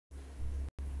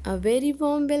A very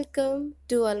warm welcome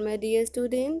to all my dear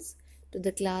students to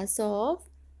the class of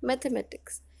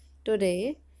mathematics.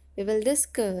 Today we will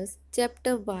discuss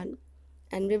chapter 1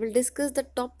 and we will discuss the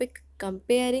topic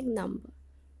comparing number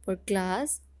for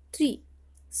class 3.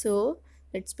 So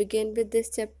let's begin with this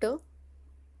chapter.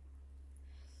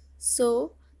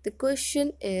 So the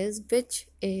question is, which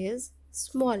is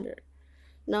smaller?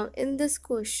 Now in this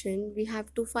question we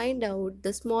have to find out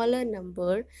the smaller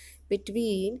number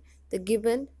between the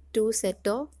given two set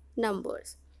of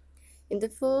numbers. In the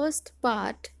first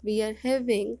part we are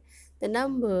having the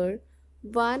number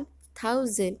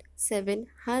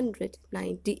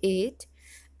 1798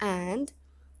 and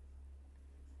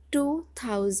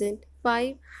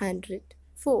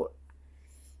 2504.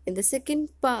 In the second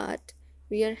part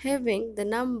we are having the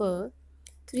number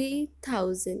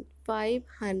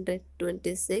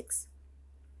 3526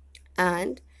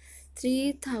 and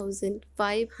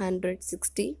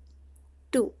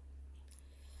 3562.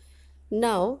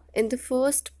 Now in the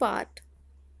first part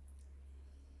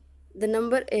the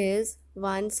number is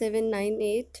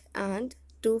 1798 and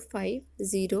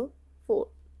 2504.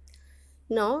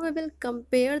 Now we will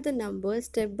compare the numbers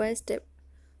step by step.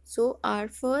 So our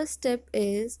first step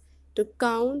is to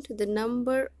count the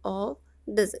number of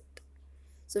digits.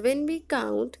 So when we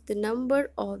count the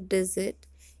number of digits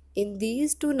in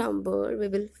these two numbers, we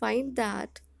will find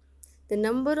that the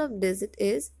number of digits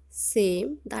is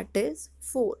same, that is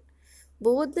 4.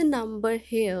 Both the number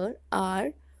here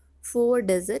are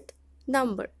 4-digit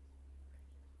number.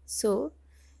 So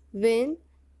when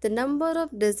the number of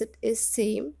digits is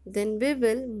same, then we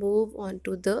will move on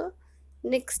to the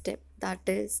next step, that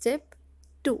is step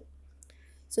 2.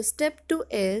 So step 2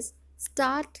 is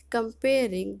start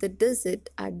comparing the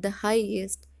digit at the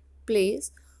highest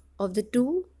place of the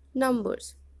two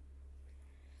numbers.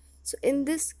 So in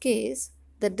this case,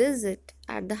 the digit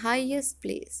at the highest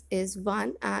place is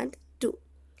 1 and 2.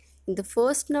 In the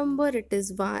first number it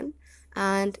is 1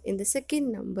 and in the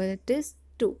second number it is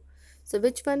 2. So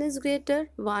which one is greater,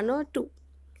 1 or 2?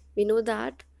 We know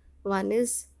that 1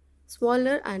 is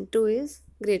smaller and 2 is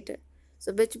greater.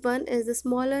 So which one is the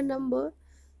smaller number?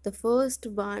 The first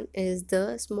one is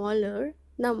the smaller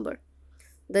number,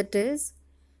 that is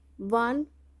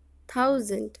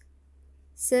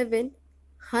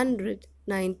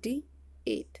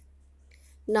 1798.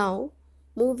 Now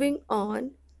moving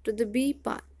on to the B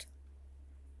part.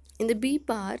 In the B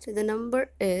part the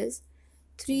number is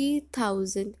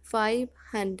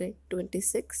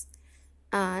 3526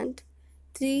 and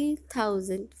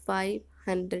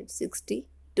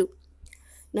 3562.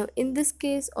 Now in this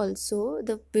case also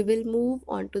we will move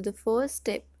on to the first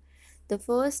step. The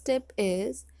first step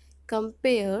is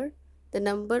compare the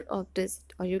number of digits,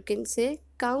 or you can say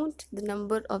count the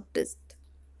number of digits.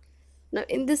 Now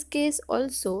in this case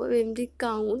also, when we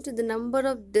count the number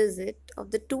of digits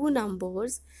of the two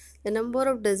numbers, the number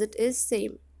of digits is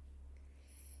same.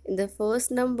 In the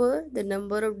first number the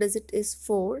number of digits is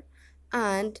 4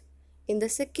 and in the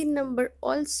second number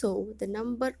also the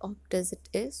number of digits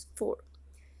is 4.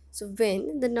 So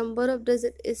when the number of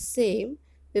digits is same,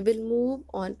 we will move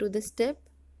on to the step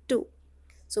 2.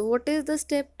 So what is the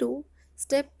step 2?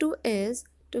 Step 2 is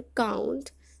to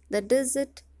count the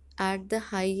digit at the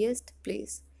highest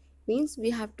place. Means we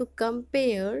have to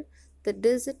compare the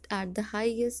digit at the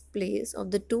highest place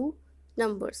of the two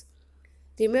numbers.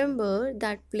 Remember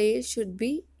that place should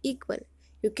be equal.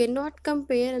 You cannot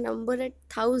compare a number at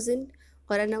 1000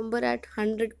 or a number at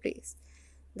 100 place.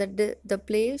 The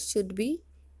place should be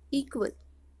equal.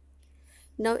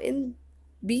 Now in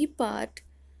B part,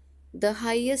 the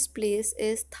highest place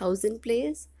is 1000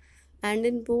 place, and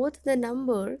in both the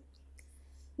number,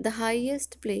 the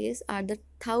highest place at the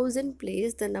 1000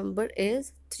 place, the number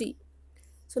is 3.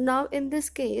 So now in this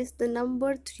case, the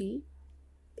number 3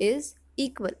 is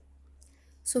equal.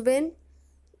 So when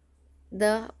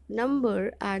the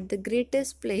number at the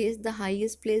greatest place, the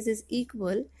highest place is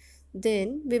equal,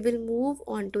 then we will move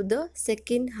on to the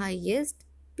second highest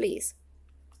place.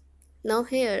 Now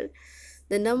here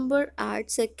the number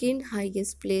at second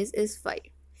highest place is 5.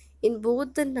 In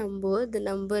both the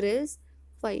number is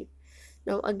 5.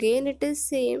 Now again it is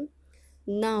same.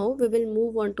 Now we will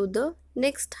move on to the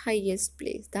next highest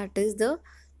place, that is the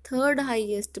third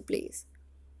highest place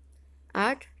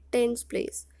at 10th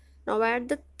place. Now at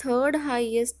the third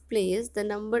highest place the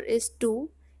number is 2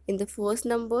 in the first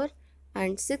number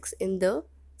and 6 in the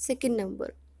second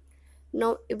number.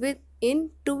 Now in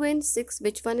 2 and 6,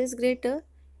 which one is greater?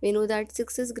 We know that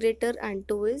 6 is greater and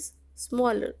 2 is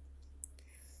smaller.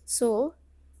 So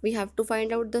we have to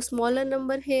find out the smaller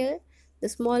number here. The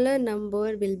smaller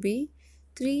number will be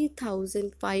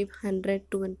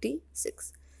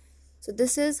 3526. So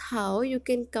this is how you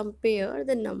can compare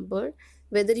the number,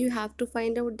 whether you have to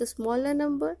find out the smaller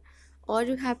number or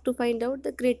you have to find out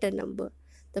the greater number.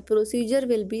 The procedure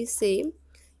will be same.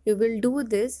 You will do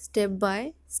this step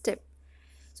by step.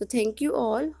 So thank you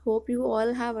all. Hope you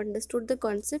all have understood the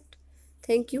concept.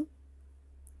 Thank you.